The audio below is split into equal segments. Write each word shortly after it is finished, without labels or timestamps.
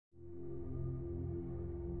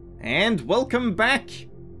And welcome back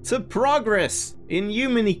to progress in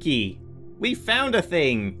Yumenikki. We found a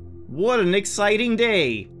thing. What an exciting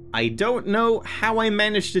day. I don't know how I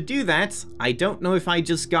managed to do that. I don't know if I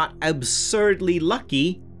just got absurdly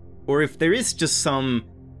lucky, or if there is just some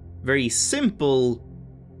very simple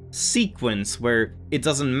sequence where it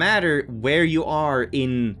doesn't matter where you are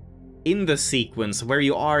in the sequence, where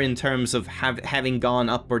you are in terms of having gone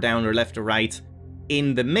up or down or left or right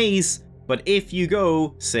in the maze, but if you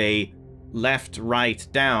go, say, left, right,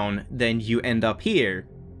 down, then you end up here.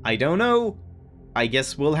 I don't know. I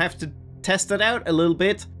guess we'll have to test it out a little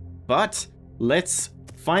bit, but let's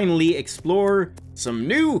finally explore some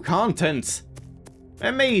new content.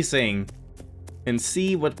 Amazing. And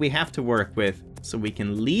see what we have to work with. So we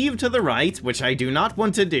can leave to the right, which I do not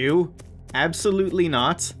want to do. Absolutely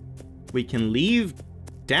not. We can leave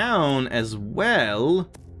down as well.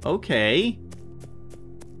 Okay.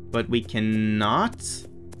 But we cannot.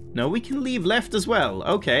 No, we can leave left as well.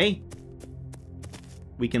 Okay.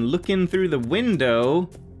 We can look in through the window.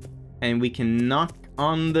 And we can knock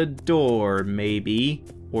on the door, maybe.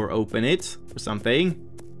 Or open it, or something.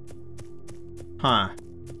 Huh.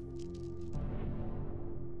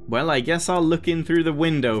 Well, I guess I'll look in through the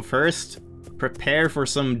window first. Prepare for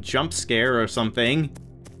some jump scare or something.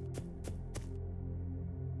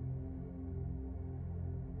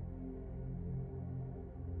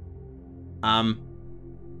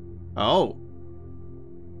 Oh.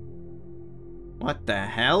 What the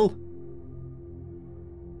hell?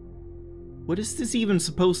 What is this even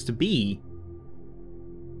supposed to be?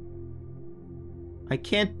 I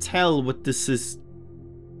can't tell what this is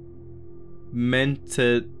meant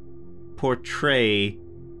to portray.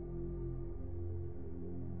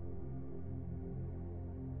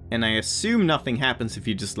 And I assume nothing happens if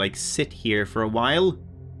you just, like, sit here for a while.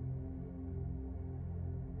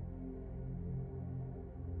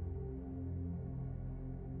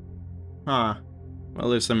 Huh. Well,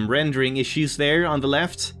 there's some rendering issues there on the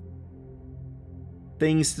left.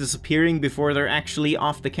 Things disappearing before they're actually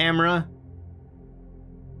off the camera.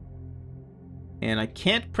 And I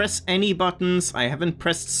can't press any buttons. I haven't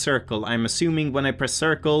pressed circle. I'm assuming when I press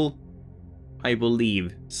circle, I will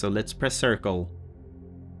leave. So let's press circle.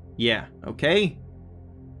 Yeah, okay.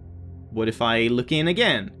 What if I look in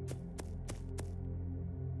again?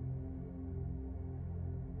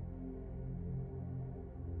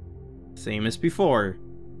 Same as before.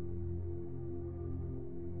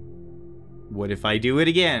 What if I do it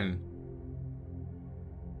again?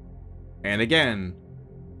 And again.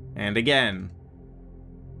 And again.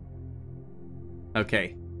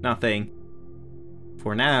 Okay, nothing.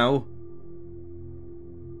 For now.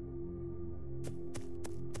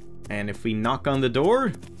 And if we knock on the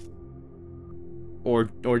door?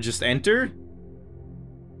 Or just enter?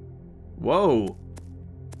 Whoa.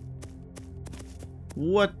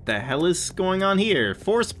 What the hell is going on here?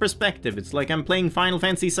 Forced perspective. It's like I'm playing Final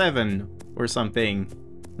Fantasy VII or something.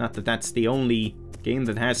 Not that that's the only game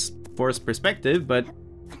that has forced perspective, but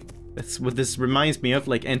that's what this reminds me of,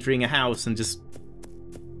 like entering a house and just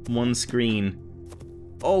one screen.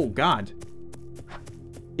 Oh god.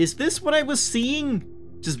 Is this what I was seeing?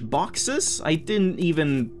 Just boxes? I didn't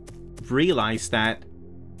even realize that.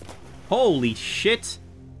 Holy shit.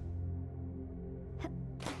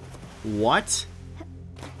 What?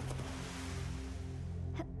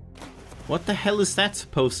 What the hell is that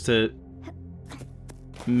supposed to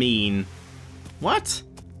mean? What?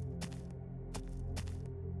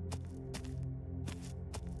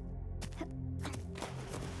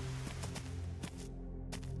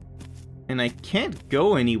 And I can't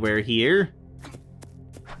go anywhere here.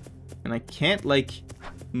 And I can't, like,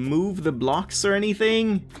 move the blocks or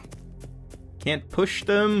anything. Can't push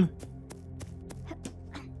them.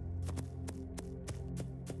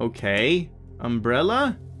 Okay.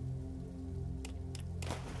 Umbrella?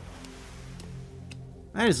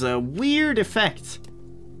 That is a weird effect.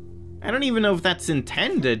 I don't even know if that's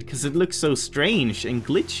intended, because it looks so strange and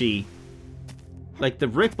glitchy. Like, the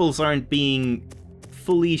ripples aren't being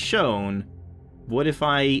fully shown. What if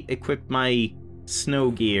I equip my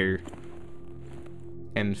snow gear?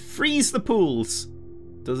 And freeze the pools?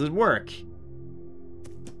 Does it work?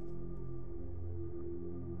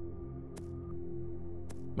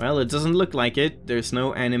 Well, it doesn't look like it. There's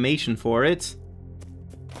no animation for it.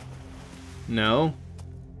 No.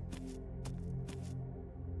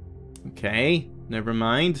 Okay, never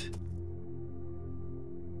mind.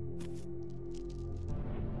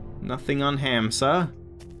 Nothing on Hamsa.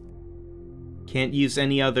 Can't use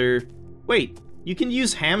any other... Wait, you can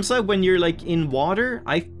use Hamsa when you're, like, in water?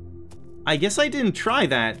 I guess I didn't try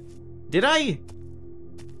that. Did I?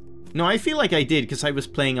 No, I feel like I did, because I was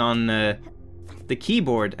playing on the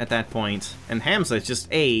keyboard at that point. And Hamza is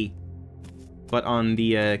just A. But on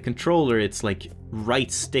the controller, it's like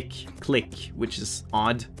right stick click, which is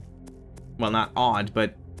odd. Well, not odd,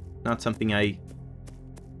 but not something I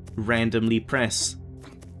randomly press.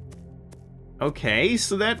 Okay,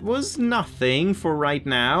 so that was nothing for right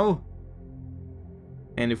now.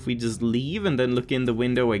 And if we just leave and then look in the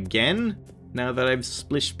window again, now that I've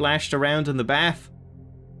splish-splashed around in the bath.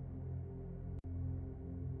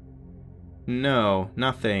 No,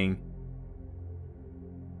 nothing.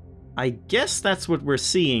 I guess that's what we're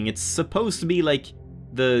seeing. It's supposed to be like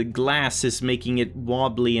the glass is making it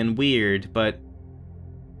wobbly and weird, but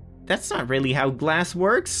that's not really how glass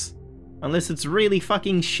works. Unless it's really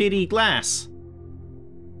fucking shitty glass.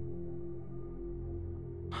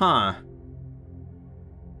 Huh.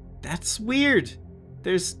 That's weird.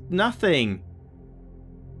 There's nothing.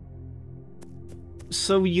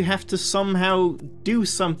 So you have to somehow do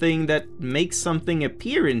something that makes something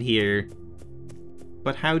appear in here.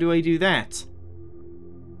 But how do I do that?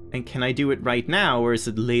 And can I do it right now, or is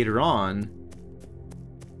it later on?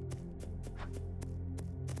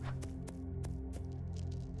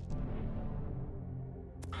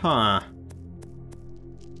 Huh.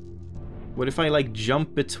 What if I, like,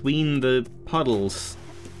 jump between the puddles?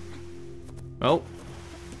 Oh.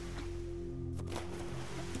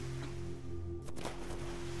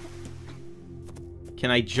 Can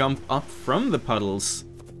I jump up from the puddles?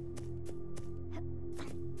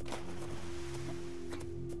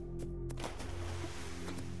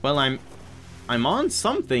 Well, I'm on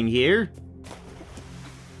something here.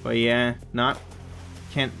 But yeah,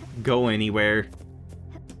 can't go anywhere.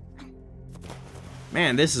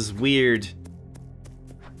 Man, this is weird.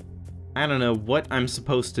 I don't know what I'm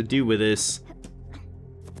supposed to do with this.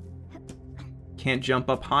 Can't jump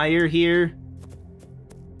up higher here.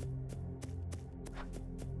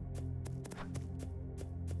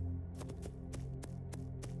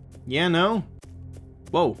 Yeah, no.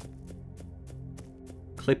 Whoa.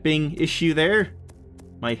 Clipping issue there.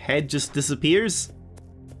 My head just disappears.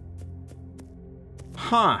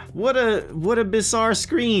 Huh, what a bizarre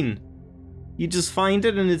screen. You just find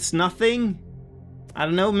it and it's nothing? I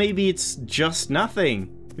don't know, maybe it's just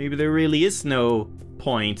nothing. Maybe there really is no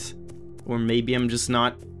point. Or maybe I'm just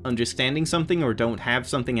not understanding something or don't have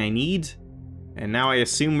something I need. And now I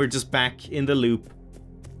assume we're just back in the loop.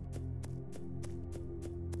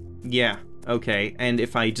 Yeah, okay, and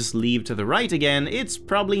if I just leave to the right again, it's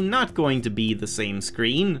probably not going to be the same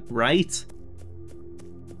screen, right?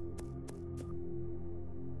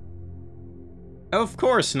 Of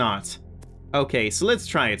course not. Okay, so let's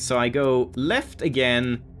try it. So I go left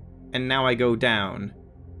again, and now I go down.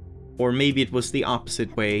 Or maybe it was the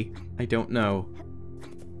opposite way. I don't know.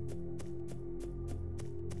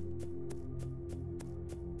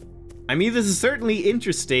 I mean, this is certainly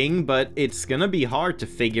interesting, but it's gonna be hard to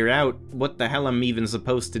figure out what the hell I'm even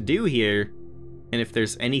supposed to do here. And if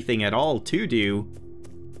there's anything at all to do.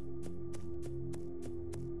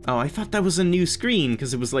 Oh, I thought that was a new screen,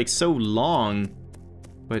 because it was like so long.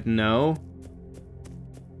 But no.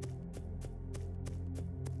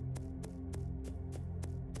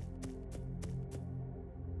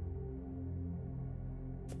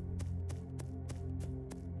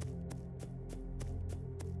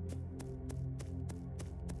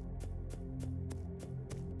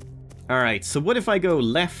 Alright, so what if I go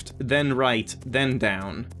left, then right, then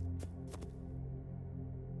down?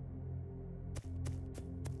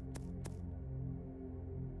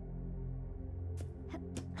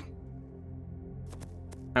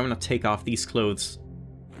 I'm gonna take off these clothes.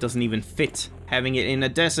 Doesn't even fit having it in a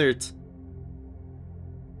desert.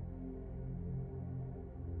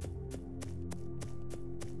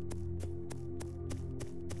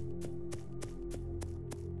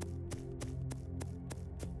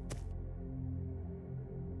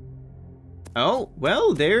 Oh,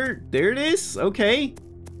 well, there it is. Okay.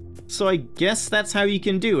 So I guess that's how you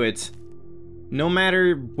can do it. No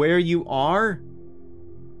matter where you are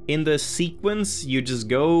in the sequence, you just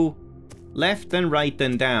go left, then right,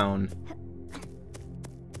 then down.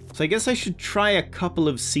 So I guess I should try a couple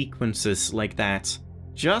of sequences like that,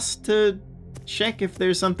 just to check if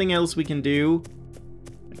there's something else we can do.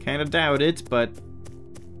 I kind of doubt it, but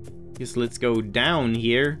I guess let's go down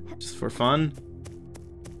here, just for fun.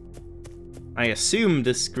 I assume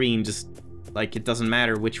this screen just, like, it doesn't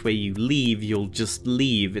matter which way you leave, you'll just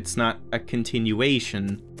leave. It's not a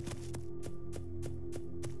continuation.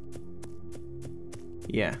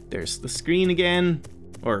 Yeah, there's the screen again.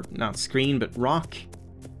 Or, not screen, but rock.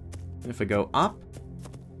 And if I go up...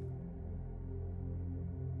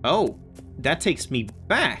 Oh! that takes me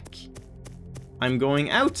back. I'm going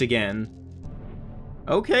out again.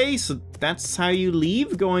 Okay, so that's how you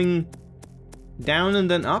leave? Going down and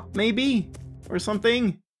then up, maybe? Or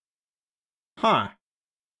something? Huh.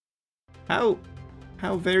 How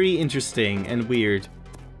very interesting and weird.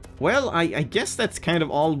 Well, I guess that's kind of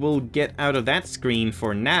all we'll get out of that screen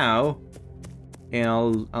for now.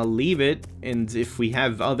 And I'll leave it, and if we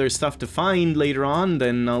have other stuff to find later on,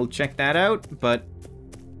 then I'll check that out. But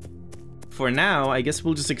for now, I guess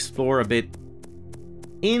we'll just explore a bit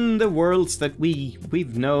in the worlds that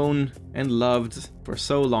we've known and loved for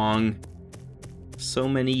so long. So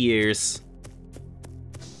many years.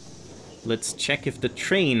 Let's check if the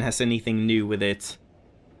train has anything new with it.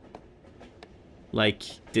 Like,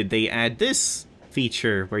 did they add this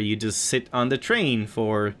feature where you just sit on the train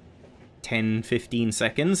for 10-15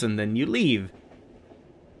 seconds and then you leave?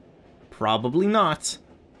 Probably not.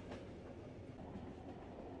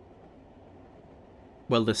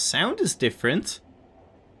 Well, the sound is different.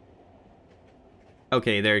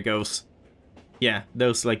 Okay, there it goes. Yeah,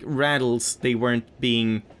 those like rattles, they weren't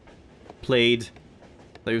being played.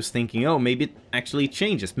 I was thinking, oh, maybe it actually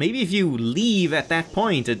changes. Maybe if you leave at that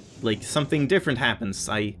point, like something different happens.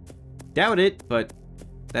 I doubt it, but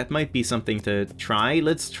that might be something to try.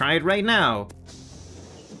 Let's try it right now.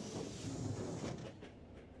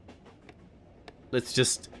 Let's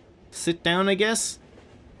just sit down, I guess.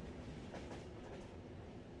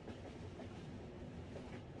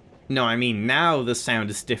 No, I mean, now the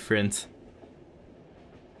sound is different.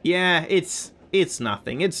 Yeah, it's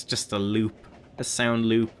nothing. It's just a loop. A sound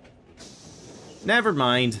loop. Never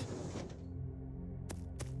mind.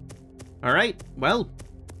 Alright, well,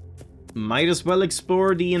 might as well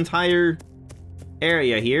explore the entire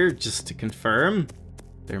area here, just to confirm.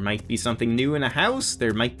 There might be something new in a house,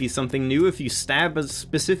 there might be something new if you stab a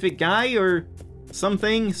specific guy or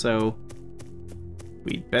something, so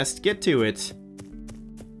we'd best get to it.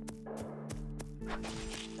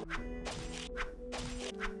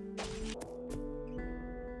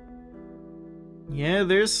 Yeah,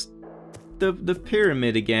 there's the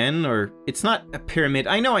pyramid again, or it's not a pyramid.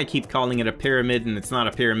 I know I keep calling it a pyramid and it's not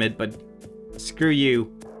a pyramid, but screw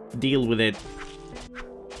you. Deal with it.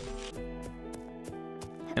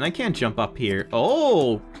 And I can't jump up here.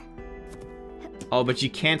 Oh! Oh, but you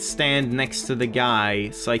can't stand next to the guy,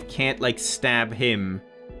 so I can't, like, stab him.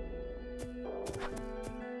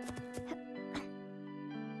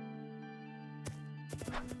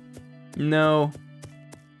 No.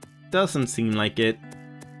 Doesn't seem like it.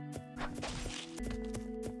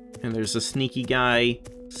 And there's a sneaky guy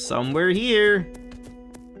somewhere here.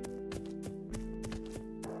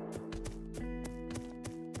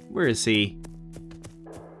 Where is he?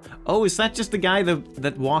 Oh, is that just the guy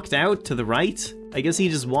that walked out to the right? I guess he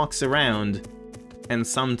just walks around. And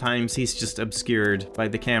sometimes he's just obscured by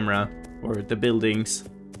the camera or the buildings.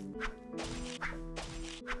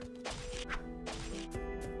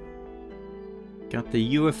 Got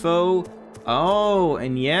the UFO. Oh,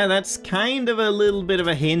 and yeah, that's kind of a little bit of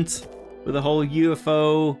a hint with the whole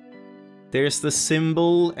UFO. There's the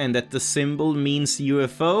symbol, and that the symbol means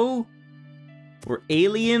UFO? Or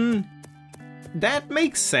alien? That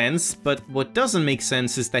makes sense, but what doesn't make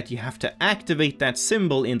sense is that you have to activate that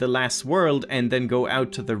symbol in the last world and then go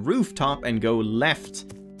out to the rooftop and go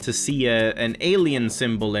left to see an alien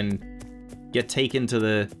symbol and get taken to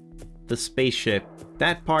the spaceship.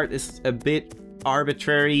 That part is a bit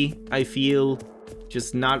arbitrary, I feel.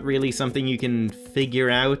 Just not really something you can figure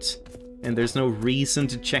out. And there's no reason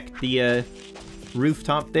to check the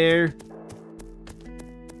rooftop there.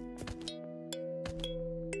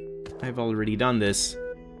 I've already done this.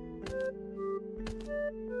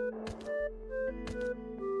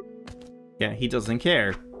 Yeah, he doesn't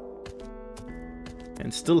care.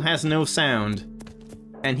 And still has no sound.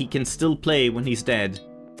 And he can still play when he's dead.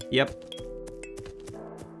 Yep.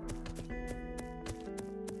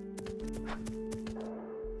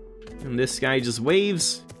 And this guy just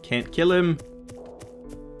waves. Can't kill him.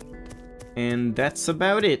 And that's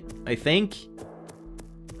about it, I think.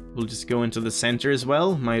 We'll just go into the center as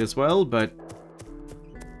well. Might as well, but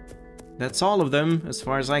that's all of them, as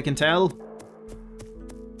far as I can tell.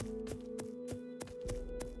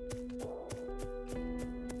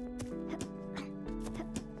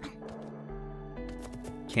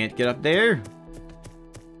 Can't get up there.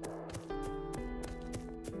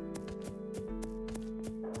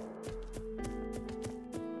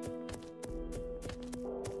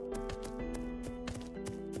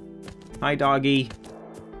 Hi, doggy.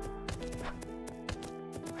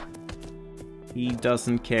 He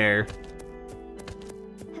doesn't care.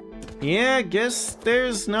 Yeah, guess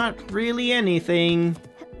there's not really anything.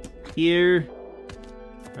 Here.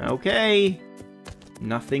 Okay.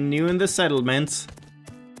 Nothing new in the settlement.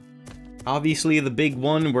 Obviously, the big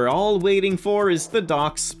one we're all waiting for is the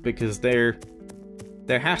docks, because there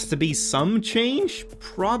has to be some change,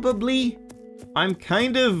 probably. I'm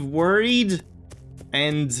kind of worried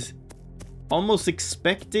and almost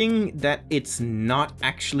expecting that it's not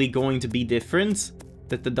actually going to be different.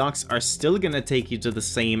 That the docks are still gonna take you to the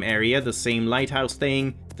same area, the same lighthouse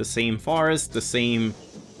thing, the same forest, the same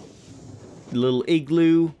little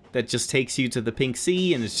igloo that just takes you to the Pink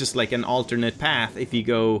Sea, and it's just like an alternate path if you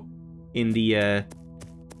go in the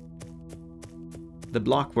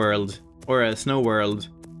block world or a snow world.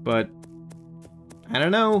 But I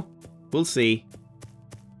don't know, we'll see.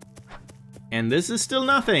 And this is still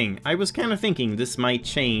nothing. I was kind of thinking this might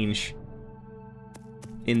change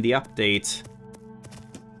in the update,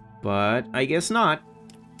 but I guess not.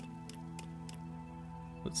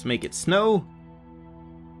 Let's make it snow.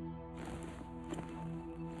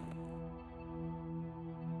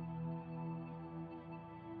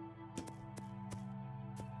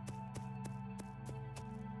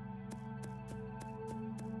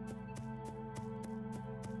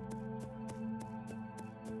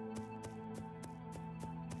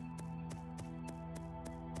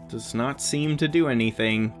 Does not seem to do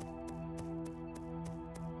anything.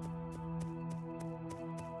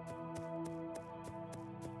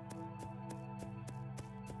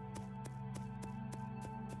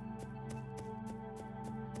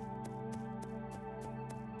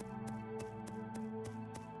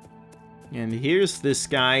 And here's this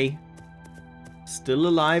guy, still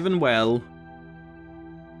alive and well.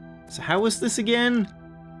 So how was this again?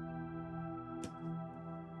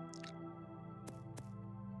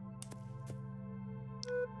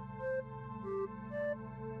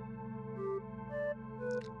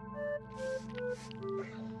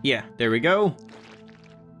 Yeah, there we go.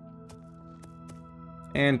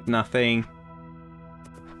 And nothing.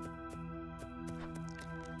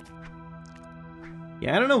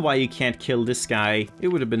 Yeah, I don't know why you can't kill this guy. It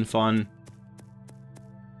would have been fun.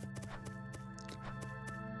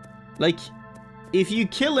 Like, if you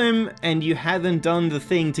kill him and you hadn't done the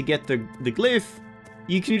thing to get the glyph,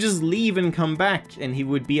 you can just leave and come back and he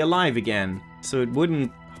would be alive again. So it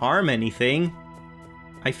wouldn't harm anything.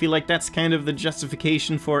 I feel like that's kind of the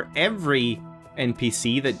justification for every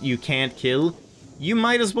NPC that you can't kill. You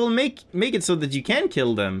might as well make it so that you can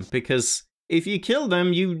kill them, because if you kill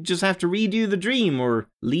them, you just have to redo the dream or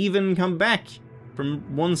leave and come back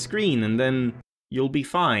from one screen and then you'll be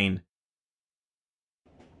fine.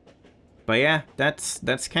 But yeah,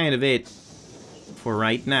 that's kind of it for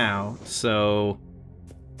right now. So,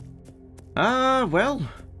 well,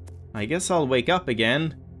 I guess I'll wake up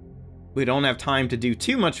again. We don't have time to do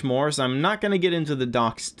too much more, so I'm not gonna get into the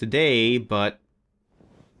docks today, but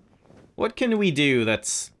what can we do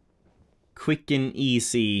that's quick and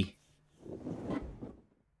easy?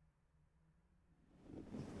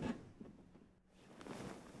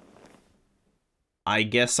 I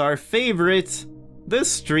guess our favorite, the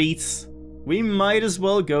streets. We might as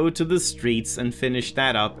well go to the streets and finish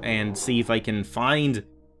that up and see if I can find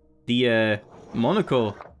the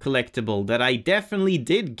Monaco collectible that I definitely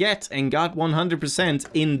did get and got 100%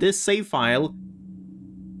 in this save file.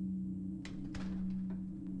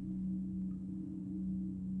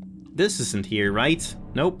 This isn't here, right?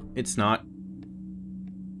 Nope, it's not.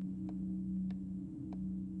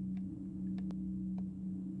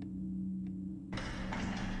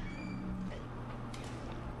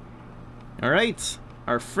 Alright,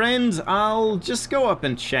 our friend, I'll just go up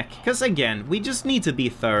and check, because again, we just need to be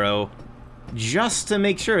thorough. Just to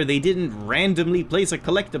make sure they didn't randomly place a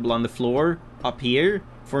collectible on the floor up here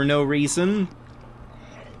for no reason.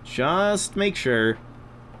 Just make sure.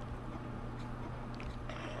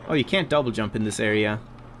 Oh, you can't double jump in this area.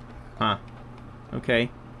 Huh.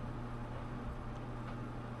 Okay.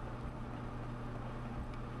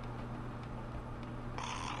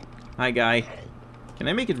 Hi, guy. Can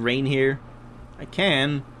I make it rain here? I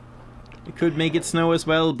can. It could make it snow as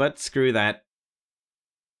well, but screw that.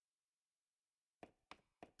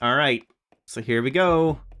 Alright, so here we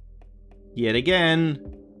go. Yet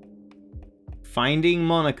again. Finding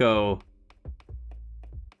Monaco.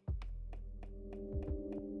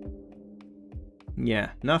 Yeah,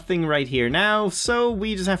 nothing right here now, so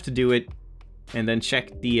we just have to do it. And then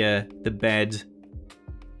check the bed.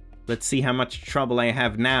 Let's see how much trouble I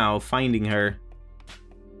have now finding her.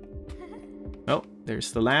 Oh,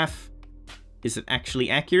 there's the laugh. Is it actually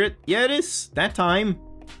accurate? Yeah, it is. That time.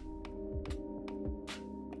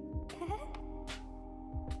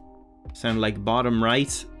 Sound like bottom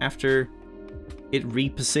right after it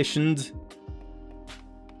repositioned.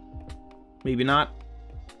 Maybe not.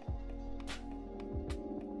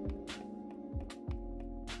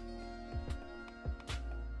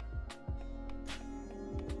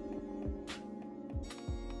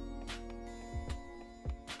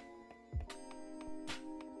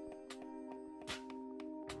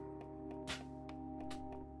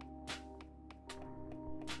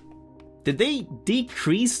 Did they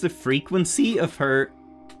decrease the frequency of her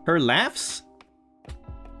laughs?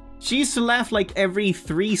 She used to laugh like every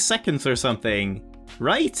 3 seconds or something,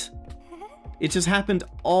 right? It just happened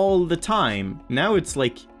all the time. Now it's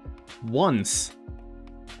like once.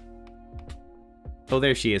 Oh,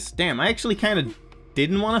 there she is. Damn, I actually kind of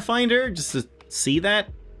didn't want to find her just to see that.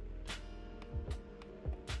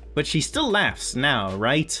 But she still laughs now,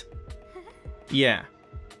 right? Yeah.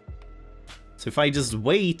 So if I just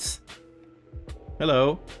wait...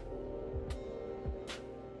 Hello.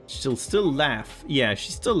 She'll still laugh. Yeah,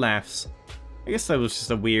 she still laughs. I guess that was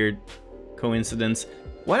just a weird coincidence.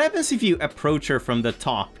 What happens if you approach her from the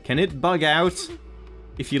top? Can it bug out?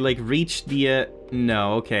 If you, like, reach the,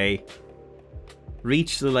 No, okay.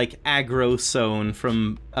 Reach the, like, aggro zone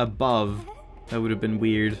from above. That would have been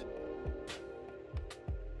weird.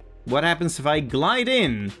 What happens if I glide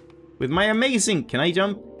in? With my amazing... Can I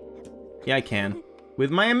jump? Yeah, I can.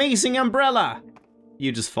 With my amazing umbrella!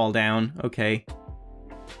 You just fall down. Okay.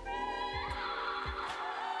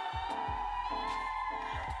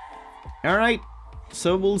 Alright.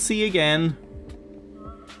 So we'll see again.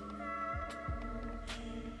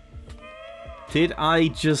 Did I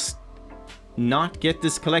just not get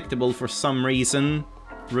this collectible for some reason?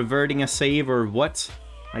 Reverting a save or what?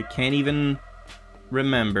 I can't even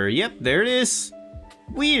remember. Yep, there it is.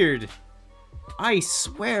 Weird. I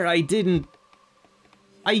swear I didn't...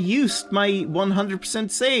 I used my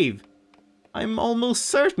 100% save. I'm almost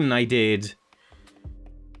certain I did.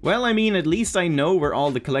 Well, I mean, at least I know where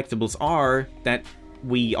all the collectibles are that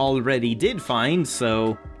we already did find,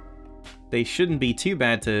 so they shouldn't be too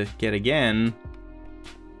bad to get again.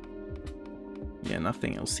 Yeah,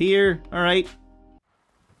 nothing else here. Alright.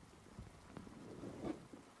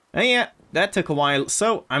 And yeah, that took a while,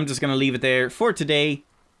 so I'm just gonna leave it there for today.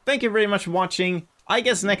 Thank you very much for watching. I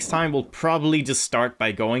guess next time we'll probably just start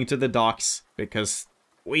by going to the docks, because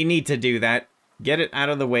we need to do that. Get it out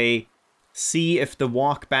of the way, see if the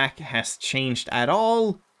walk back has changed at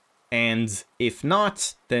all, and if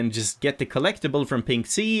not, then just get the collectible from Pink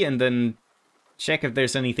Sea, and then check if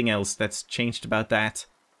there's anything else that's changed about that.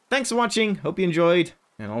 Thanks for watching, hope you enjoyed,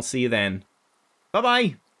 and I'll see you then.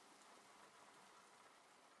 Bye-bye!